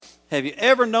Have you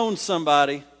ever known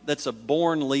somebody that's a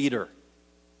born leader?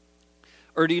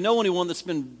 Or do you know anyone that's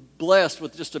been blessed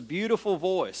with just a beautiful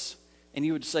voice, and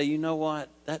you would say, you know what,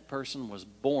 that person was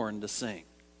born to sing?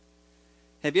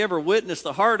 Have you ever witnessed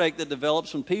the heartache that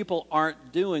develops when people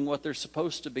aren't doing what they're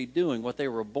supposed to be doing, what they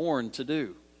were born to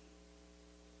do?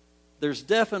 There's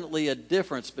definitely a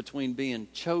difference between being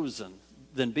chosen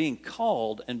than being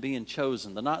called and being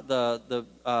chosen. The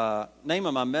name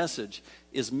of my message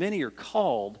is Many Are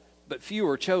Called, but Few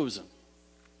Are Chosen.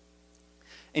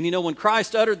 And you know, when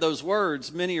Christ uttered those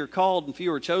words, many are called and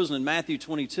few are chosen, in Matthew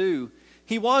 22,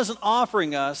 he wasn't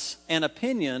offering us an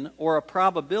opinion or a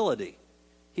probability.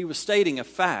 He was stating a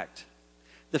fact.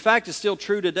 The fact is still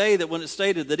true today that when it's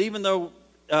stated that even though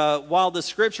while the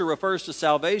scripture refers to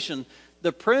salvation,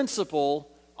 the principle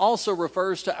also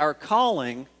refers to our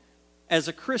calling as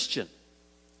a Christian,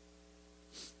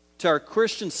 to our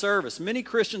Christian service. Many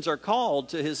Christians are called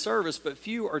to his service, but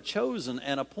few are chosen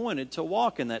and appointed to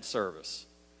walk in that service.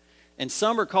 And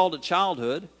some are called at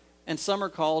childhood, and some are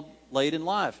called late in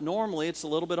life. Normally, it's a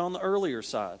little bit on the earlier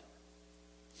side.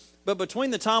 But between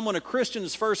the time when a Christian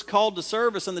is first called to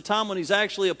service and the time when he's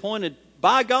actually appointed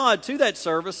by God to that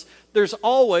service, there's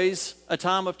always a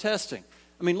time of testing.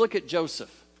 I mean, look at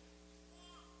Joseph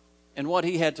and what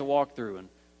he had to walk through. And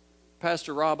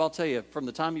Pastor Rob, I'll tell you, from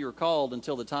the time you were called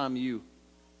until the time you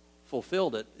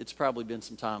fulfilled it, it's probably been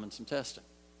some time and some testing.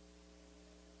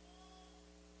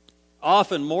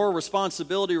 Often, the more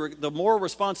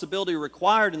responsibility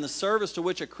required in the service to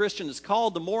which a Christian is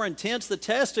called, the more intense the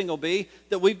testing will be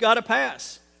that we've got to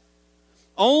pass.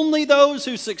 Only those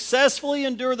who successfully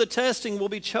endure the testing will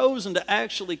be chosen to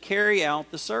actually carry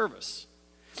out the service.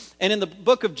 And in the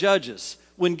book of Judges,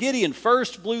 when Gideon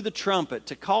first blew the trumpet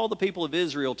to call the people of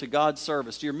Israel to God's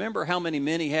service, do you remember how many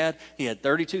men he had? He had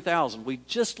 32,000. We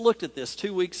just looked at this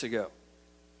 2 weeks ago.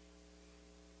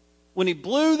 When he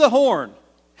blew the horn,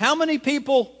 how many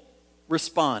people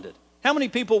responded? How many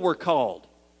people were called?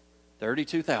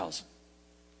 32,000.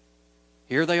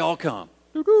 Here they all come.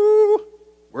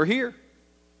 We're here.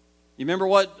 You remember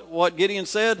what Gideon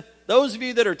said? Those of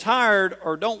you that are tired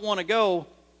or don't want to go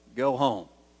home.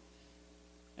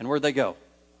 And where'd they go?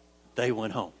 They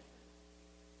went home.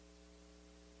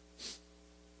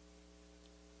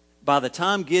 By the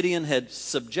time Gideon had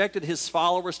subjected his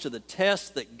followers to the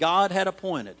test that God had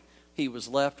appointed, he was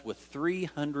left with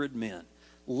 300 men.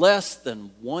 Less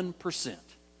than 1%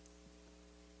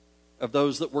 of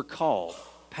those that were called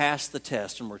passed the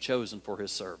test and were chosen for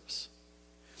his service.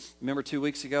 Remember 2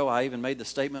 weeks ago, I even made the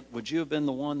statement, would you have been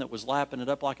the one that was lapping it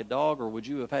up like a dog, or would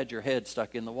you have had your head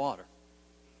stuck in the water?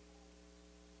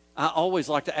 I always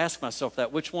like to ask myself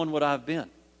that, which one would I have been?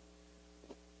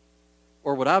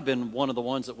 Or would I have been one of the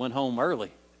ones that went home early?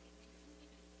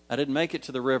 I didn't make it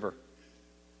to the river.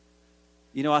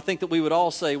 You know, I think that we would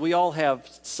all say we all have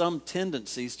some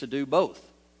tendencies to do both.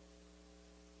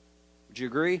 Would you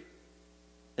agree?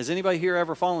 Has anybody here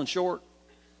ever fallen short?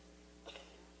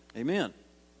 Amen.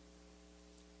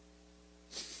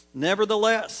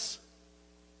 Nevertheless,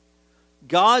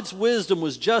 God's wisdom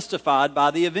was justified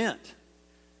by the event.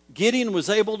 Gideon was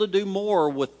able to do more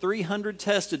with 300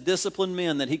 tested, disciplined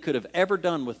men than he could have ever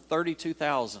done with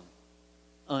 32,000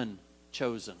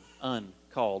 unchosen,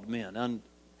 uncalled men,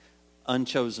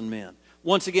 unchosen men.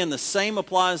 Once again, the same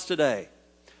applies today.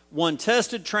 One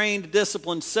tested, trained,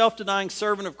 disciplined, self-denying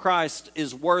servant of Christ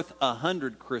is worth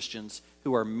 100 Christians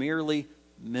who are merely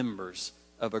members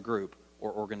of a group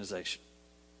or organization.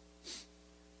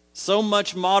 So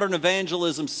much modern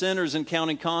evangelism centers in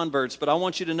counting converts, but I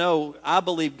want you to know, I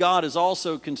believe God is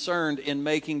also concerned in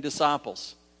making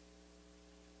disciples.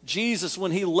 Jesus,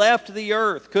 when he left the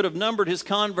earth, could have numbered his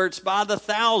converts by the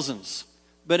thousands,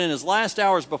 but in his last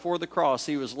hours before the cross,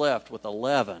 he was left with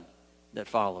 11 that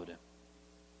followed him,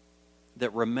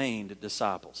 that remained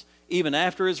disciples. Even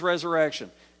after his resurrection,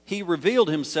 he revealed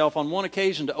himself on one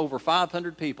occasion to over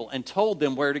 500 people and told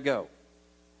them where to go.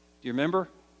 Do you remember?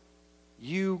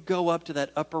 You go up to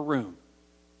that upper room.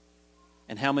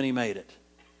 And how many made it?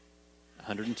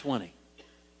 120.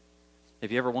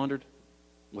 Have you ever wondered,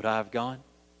 would I have gone?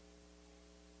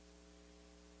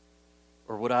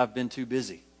 Or would I have been too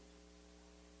busy?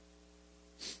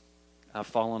 I've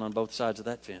fallen on both sides of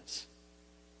that fence.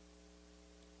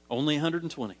 Only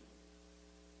 120.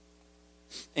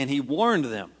 And he warned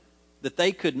them that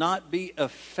they could not be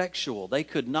effectual. They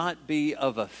could not be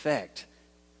of effect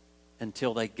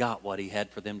until they got what he had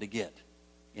for them to get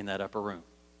in that upper room.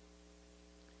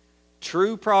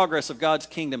 True progress of God's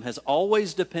kingdom has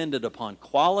always depended upon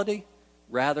quality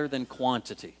rather than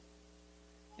quantity.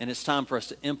 And it's time for us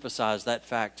to emphasize that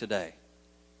fact today.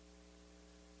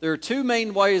 There are two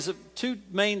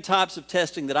main types of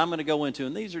testing that I'm going to go into,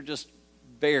 and these are just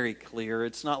very clear.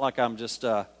 It's not like I'm just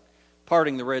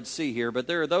parting the Red Sea here, but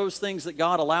there are those things that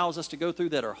God allows us to go through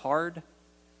that are hard,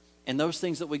 and those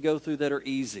things that we go through that are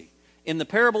easy. In the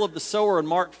parable of the sower in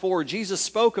Mark 4, Jesus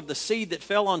spoke of the seed that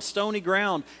fell on stony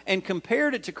ground and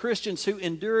compared it to Christians who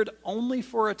endured only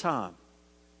for a time.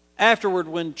 Afterward,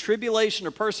 when tribulation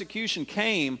or persecution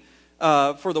came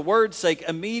for the word's sake,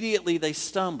 immediately they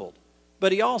stumbled.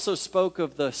 But he also spoke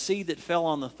of the seed that fell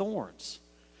on the thorns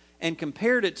and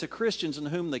compared it to Christians in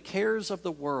whom the cares of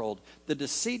the world, the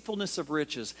deceitfulness of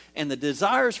riches, and the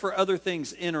desires for other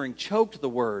things entering choked the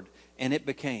word, and it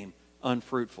became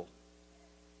unfruitful.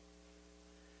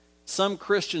 Some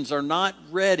Christians are not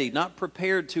ready, not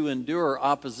prepared to endure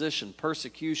opposition,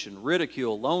 persecution,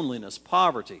 ridicule, loneliness,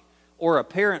 poverty, or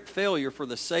apparent failure for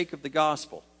the sake of the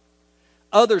gospel.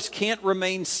 Others can't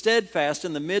remain steadfast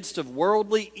in the midst of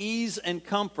worldly ease and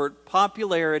comfort,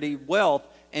 popularity, wealth,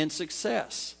 and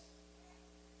success.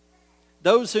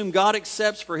 Those whom God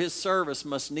accepts for His service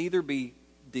must neither be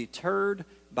deterred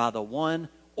by the one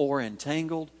or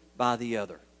entangled by the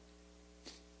other.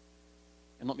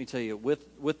 And let me tell you,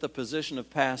 with the position of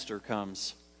pastor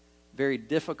comes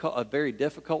a very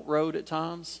difficult road at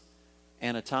times,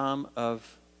 and a time of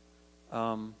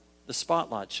the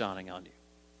spotlight shining on you.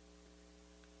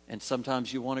 And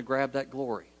sometimes you want to grab that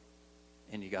glory,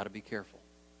 and you got to be careful.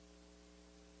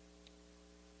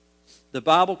 The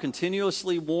Bible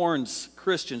continuously warns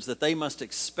Christians that they must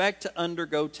expect to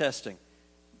undergo testing.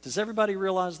 Does everybody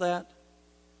realize that?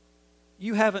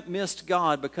 You haven't missed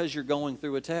God because you're going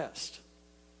through a test.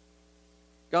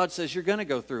 God says you're going to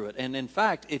go through it. And in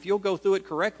fact, if you'll go through it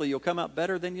correctly, you'll come out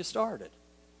better than you started.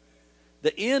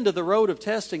 The end of the road of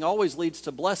testing always leads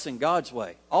to blessing God's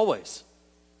way. Always.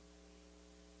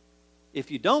 If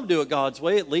you don't do it God's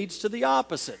way, it leads to the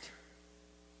opposite.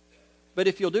 But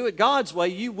if you'll do it God's way,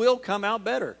 you will come out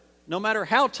better, no matter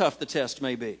how tough the test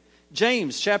may be.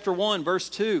 James chapter 1, verse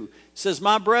 2 says,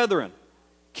 "My brethren,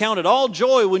 count it all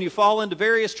joy when you fall into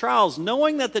various trials,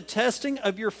 knowing that the testing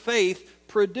of your faith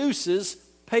produces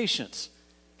patience."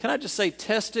 Can I just say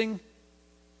testing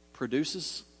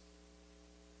produces?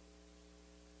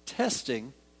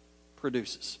 Testing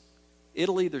produces.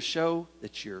 It'll either show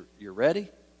that you're ready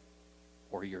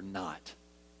or you're not.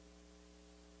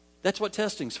 That's what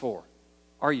testing's for.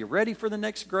 Are you ready for the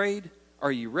next grade?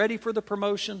 Are you ready for the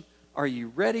promotion? Are you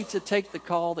ready to take the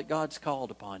call that God's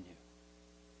called upon you?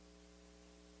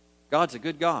 God's a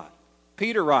good God.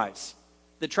 Peter writes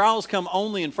that trials come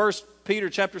only, in 1 Peter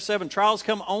chapter 7, trials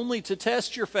come only to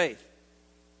test your faith,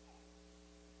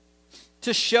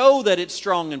 to show that it's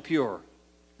strong and pure.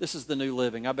 This is the New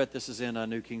Living. I bet this is in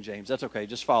New King James. That's okay.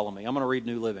 Just follow me. I'm going to read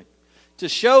New Living. To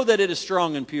show that it is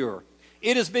strong and pure.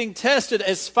 It is being tested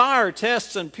as fire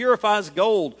tests and purifies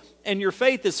gold, and your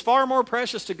faith is far more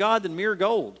precious to God than mere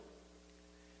gold.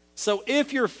 So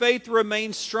if your faith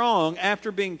remains strong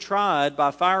after being tried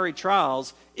by fiery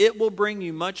trials, it will bring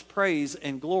you much praise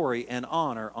and glory and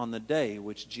honor on the day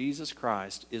which Jesus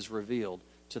Christ is revealed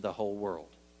to the whole world.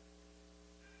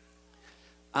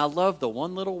 I love the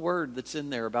one little word that's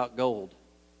in there about gold.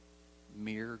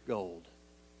 Mere gold.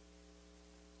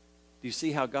 Do you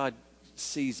see how God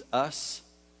sees us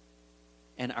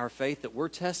and our faith, that we're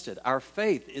tested? Our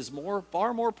faith is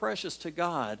far more precious to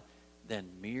God than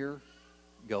mere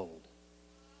gold.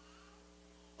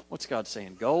 What's God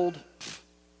saying? Gold? Pfft.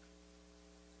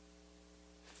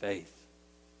 Faith.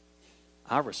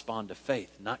 I respond to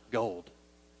faith, not gold.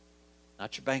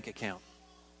 Not your bank account.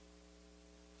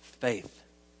 Faith.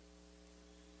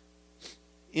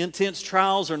 Intense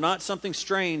trials are not something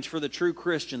strange for the true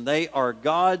Christian. They are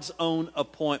God's own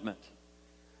appointment.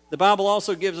 The Bible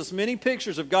also gives us many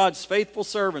pictures of God's faithful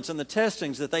servants and the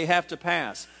testings that they have to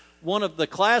pass. One of the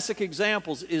classic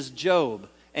examples is Job.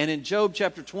 And in Job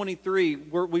chapter 23,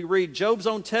 where we read Job's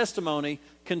own testimony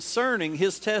concerning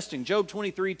his testing. Job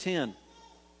 23:10. It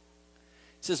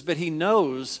says, "But he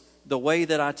knows the way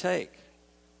that I take.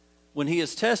 When he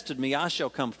has tested me, I shall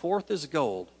come forth as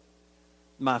gold.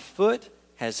 My foot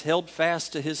has held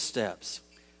fast to his steps.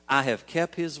 I have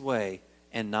kept his way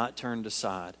and not turned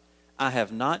aside. I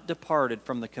have not departed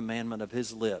from the commandment of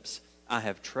his lips. I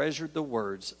have treasured the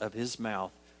words of his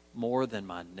mouth more than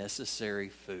my necessary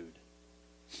food."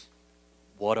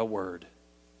 What a word.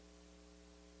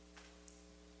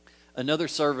 Another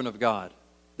servant of God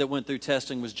that went through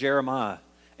testing was Jeremiah.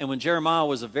 And when Jeremiah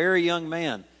was a very young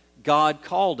man, God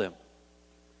called him.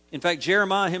 In fact,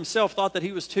 Jeremiah himself thought that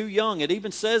he was too young. It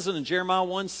even says it in Jeremiah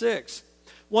 1:6.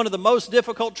 One of the most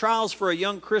difficult trials for a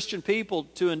young Christian people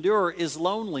to endure is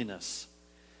loneliness.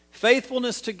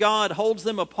 Faithfulness to God holds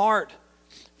them apart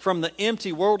from the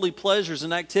empty worldly pleasures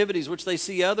and activities which they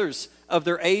see others of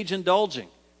their age indulging.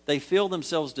 They feel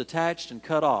themselves detached and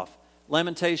cut off.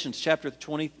 Lamentations chapter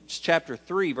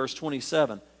 3, verse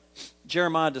 27.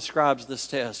 Jeremiah describes this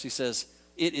test. He says,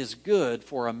 "It is good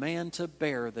for a man to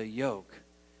bear the yoke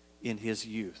in his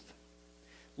youth.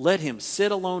 Let him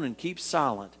sit alone and keep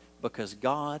silent, because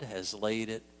God has laid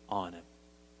it on him."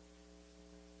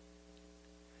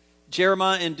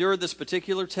 Jeremiah endured this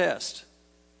particular test.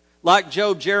 Like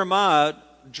Job, Jeremiah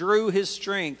drew his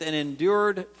strength and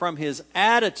endured from his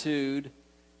attitude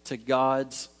to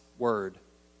God's word.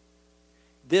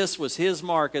 This was his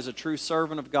mark as a true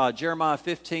servant of God. Jeremiah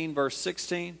 15, verse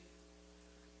 16.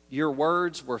 "Your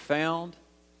words were found,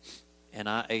 and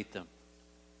I ate them.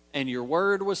 And your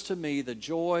word was to me the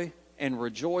joy and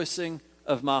rejoicing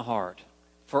of my heart.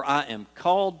 For I am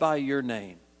called by your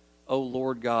name, O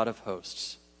Lord God of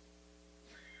hosts."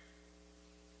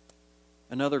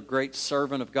 Another great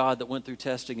servant of God that went through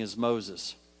testing is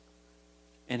Moses.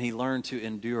 And he learned to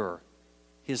endure.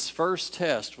 His first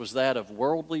test was that of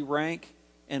worldly rank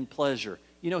and pleasure.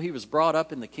 You know, he was brought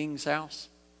up in the king's house.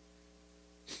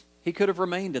 He could have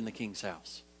remained in the king's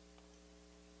house.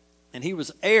 And he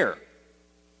was heir.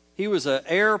 He was an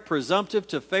heir presumptive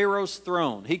to Pharaoh's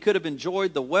throne. He could have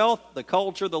enjoyed the wealth, the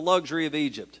culture, the luxury of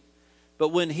Egypt. But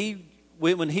when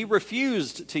he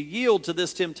refused to yield to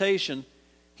this temptation,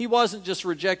 he wasn't just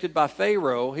rejected by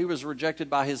Pharaoh, he was rejected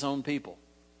by his own people.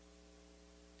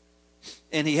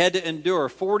 And he had to endure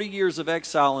 40 years of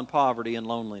exile and poverty and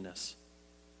loneliness.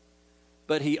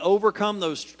 But he overcame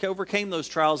those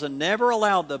trials and never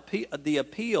allowed the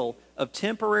appeal of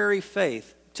temporary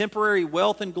faith, temporary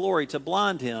wealth and glory to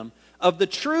blind him of the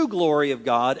true glory of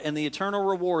God and the eternal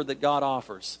reward that God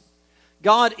offers.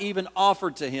 God even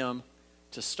offered to him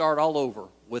to start all over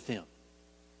with him.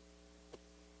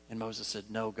 And Moses said,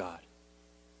 "No, God,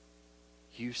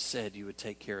 you said you would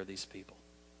take care of these people."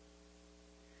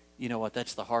 You know what?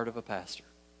 That's the heart of a pastor.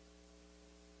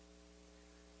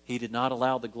 He did not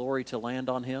allow the glory to land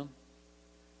on him,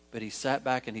 but he sat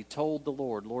back and he told the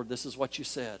Lord, "Lord, this is what you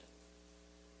said.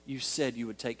 You said you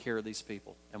would take care of these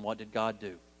people." And what did God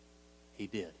do? He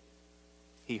did.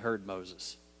 He heard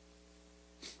Moses.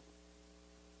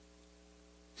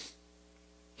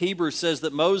 Hebrews says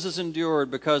that Moses endured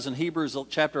because in Hebrews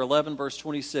chapter 11, verse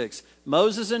 26,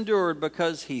 Moses endured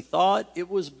because he thought it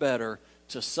was better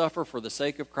to suffer for the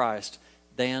sake of Christ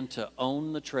than to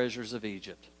own the treasures of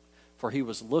Egypt. For he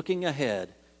was looking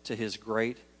ahead to his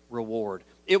great reward.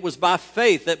 It was by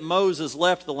faith that Moses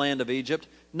left the land of Egypt,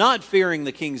 not fearing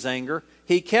the king's anger.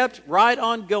 He kept right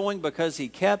on going because he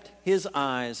kept his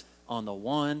eyes on the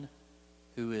one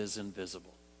who is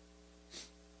invisible.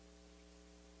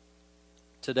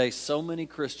 Today, so many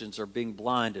Christians are being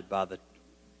blinded to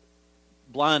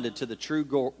the true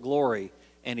glory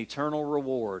and eternal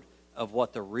reward of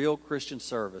what the real Christian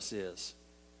service is,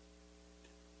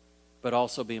 but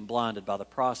also being blinded by the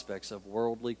prospects of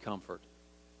worldly comfort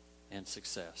and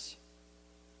success.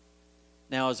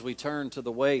 Now, as we turn to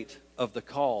the weight of the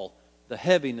call, the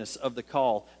heaviness of the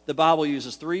call, the Bible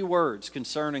uses 3 words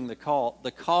concerning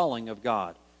the calling of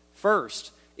God.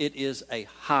 First, it is a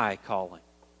high calling.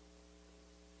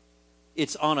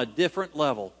 It's on a different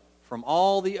level from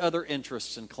all the other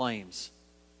interests and claims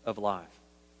of life.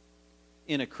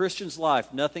 In a Christian's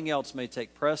life, nothing else may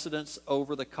take precedence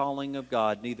over the calling of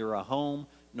God, neither a home,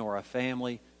 nor a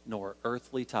family, nor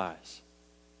earthly ties.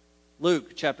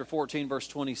 Luke chapter 14, verse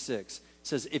 26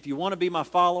 says, "If you want to be my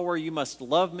follower, you must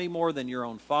love me more than your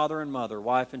own father and mother,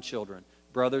 wife and children,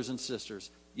 brothers and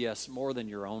sisters, yes, more than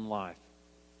your own life.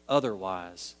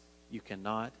 Otherwise, you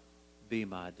cannot be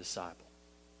my disciple."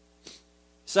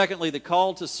 Secondly, the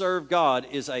call to serve God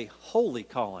is a holy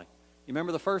calling. You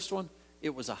remember the first one?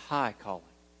 It was a high calling.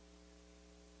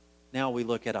 Now we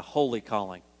look at a holy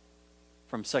calling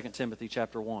from 2 Timothy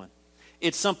chapter 1.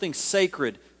 It's something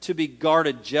sacred to be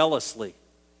guarded jealously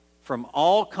from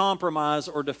all compromise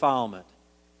or defilement.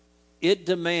 It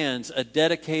demands a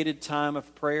dedicated time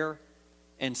of prayer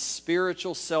and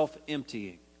spiritual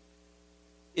self-emptying.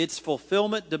 Its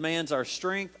fulfillment demands our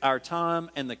strength, our time,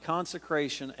 and the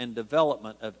consecration and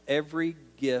development of every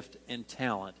gift and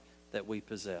talent that we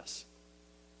possess.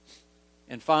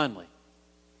 And finally,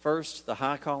 first, the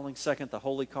high calling. Second, the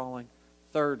holy calling.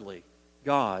 Thirdly,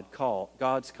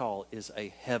 God's call is a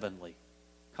heavenly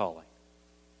calling.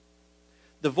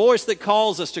 The voice that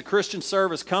calls us to Christian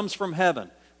service comes from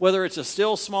heaven, whether it's a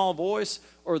still small voice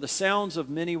or the sounds of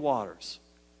many waters.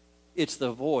 It's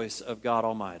the voice of God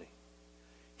Almighty.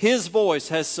 His voice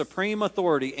has supreme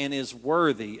authority and is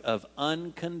worthy of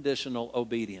unconditional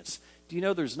obedience. Do you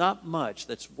know there's not much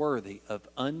that's worthy of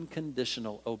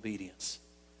unconditional obedience?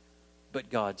 But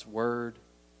God's word,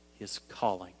 His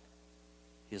calling,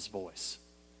 His voice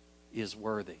is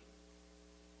worthy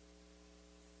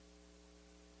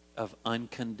of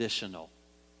unconditional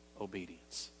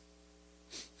obedience.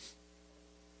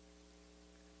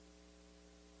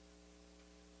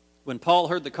 When Paul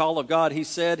heard the call of God, he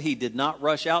said he did not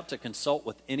rush out to consult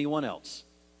with anyone else.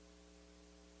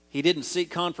 He didn't seek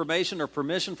confirmation or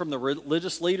permission from the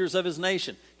religious leaders of his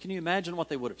nation. Can you imagine what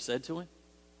they would have said to him?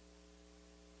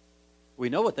 We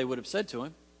know what they would have said to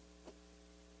him.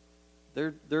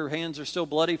 Their hands are still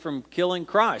bloody from killing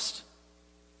Christ.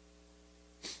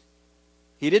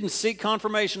 He didn't seek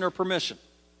confirmation or permission,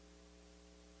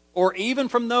 or even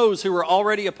from those who were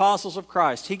already apostles of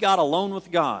Christ. He got alone with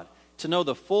God to know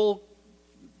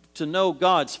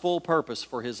God's full purpose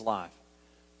for his life.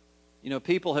 You know,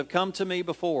 people have come to me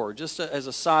before, just as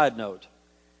a side note,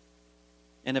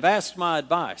 and have asked my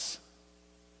advice.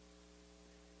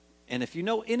 And if you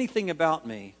know anything about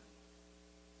me,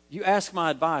 you ask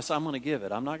my advice, I'm going to give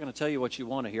it. I'm not going to tell you what you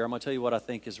want to hear. I'm going to tell you what I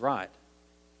think is right.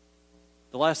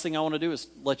 The last thing I want to do is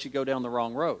let you go down the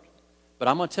wrong road. But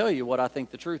I'm going to tell you what I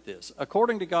think the truth is,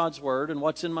 according to God's word and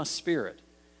what's in my spirit.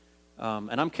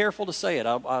 And I'm careful to say it.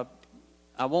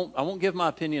 I won't give my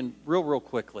opinion real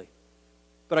quickly.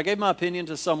 But I gave my opinion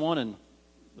to someone, and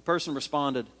the person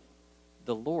responded,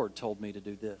 "The Lord told me to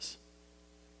do this."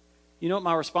 You know what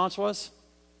my response was?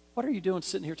 "What are you doing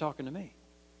sitting here talking to me?"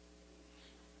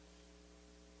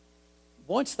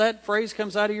 Once that phrase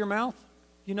comes out of your mouth,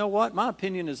 you know what? My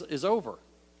opinion is over.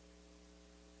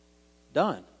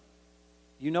 Done.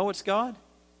 You know it's God?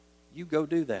 You go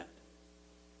do that.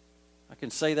 I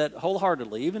can say that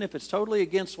wholeheartedly, even if it's totally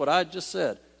against what I just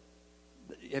said.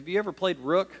 Have you ever played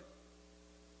Rook?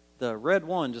 The red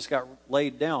one just got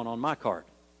laid down on my card.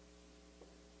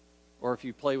 Or if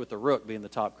you play with the Rook being the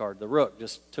top card, the Rook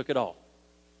just took it all.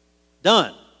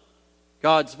 Done.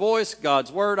 God's voice,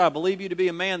 God's word. I believe you to be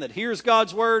a man that hears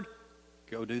God's word.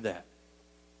 Go do that.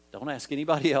 Don't ask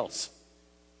anybody else,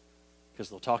 because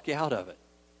they'll talk you out of it.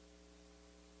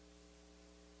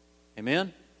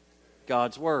 Amen?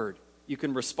 God's word. You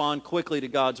can respond quickly to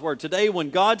God's word. Today, when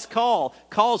God's call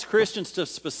calls Christians to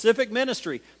specific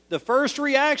ministry, the first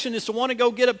reaction is to want to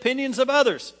go get opinions of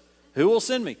others. Who will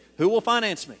send me? Who will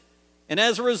finance me? And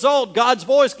as a result, God's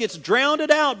voice gets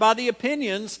drowned out by the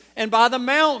opinions and by the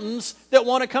mountains that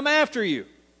want to come after you.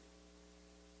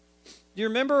 Do you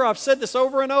remember? I've said this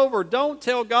over and over. Don't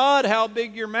tell God how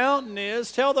big your mountain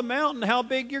is. Tell the mountain how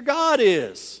big your God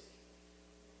is.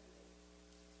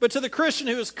 But to the Christian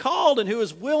who is called and who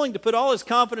is willing to put all his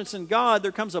confidence in God,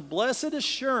 there comes a blessed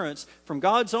assurance from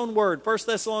God's own word. 1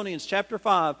 Thessalonians chapter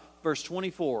 5, verse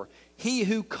 24. He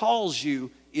who calls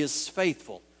you is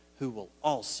faithful, who will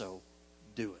also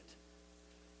do it.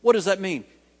 What does that mean?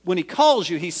 When he calls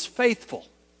you, he's faithful.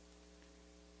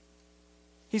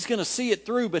 He's going to see it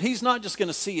through, but he's not just going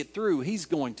to see it through. He's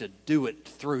going to do it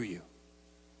through you.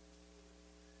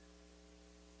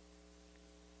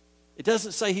 It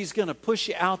doesn't say he's going to push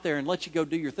you out there and let you go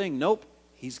do your thing. Nope,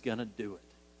 he's going to do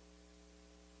it.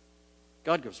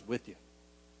 God goes with you.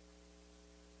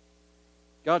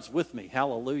 God's with me.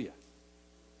 Hallelujah.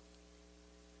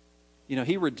 You know,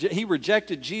 he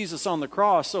rejected Jesus on the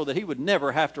cross so that he would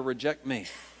never have to reject me.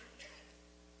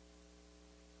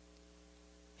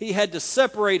 He had to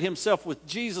separate himself with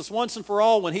Jesus once and for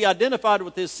all when he identified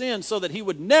with his sin so that he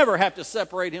would never have to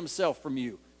separate himself from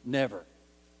you. Never.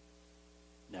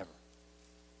 Never.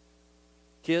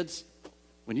 Kids,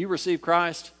 when you receive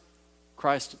Christ,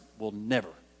 Christ will never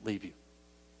leave you.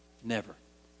 Never.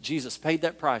 Jesus paid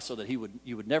that price so that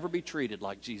you would never be treated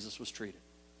like Jesus was treated.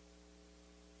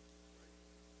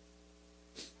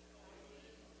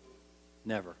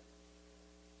 Never.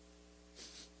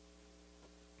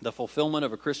 The fulfillment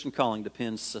of a Christian calling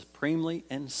depends supremely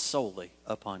and solely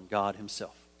upon God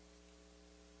himself.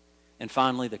 And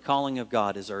finally, the calling of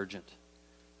God is urgent.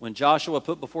 When Joshua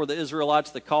put before the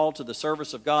Israelites the call to the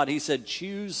service of God, he said,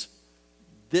 "Choose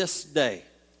this day."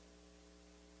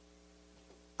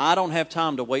 I don't have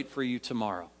time to wait for you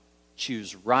tomorrow.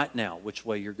 Choose right now which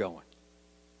way you're going.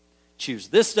 Choose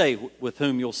this day with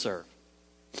whom you'll serve.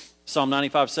 Psalm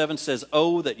 95:7 says,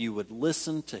 "Oh, that you would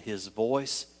listen to his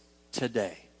voice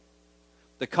today."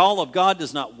 The call of God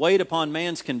does not wait upon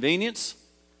man's convenience.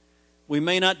 We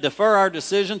may not defer our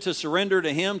decision to surrender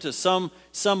to him to some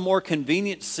more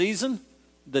convenient season.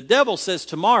 The devil says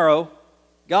tomorrow.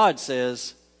 God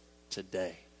says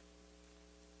today.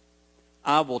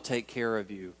 I will take care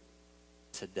of you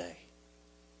today.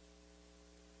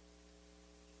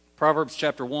 Proverbs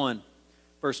chapter 1,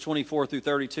 verse 24 through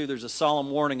 32, there's a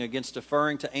solemn warning against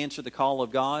deferring to answer the call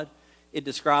of God. It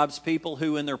describes people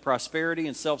who, in their prosperity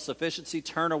and self-sufficiency,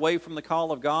 turn away from the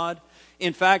call of God.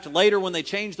 In fact, later when they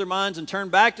change their minds and turn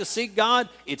back to seek God,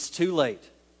 it's too late.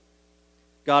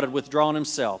 God had withdrawn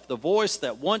himself. The voice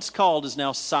that once called is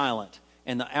now silent,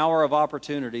 and the hour of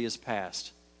opportunity is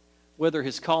past. Whether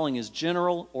his calling is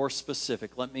general or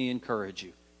specific, let me encourage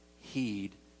you,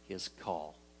 heed his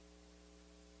call.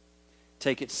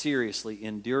 Take it seriously,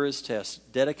 endure his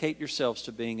test, dedicate yourselves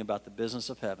to being about the business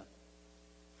of heaven.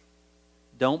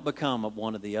 Don't become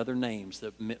one of the other names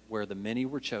where the many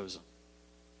were chosen.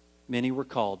 Many were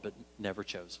called, but never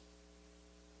chosen.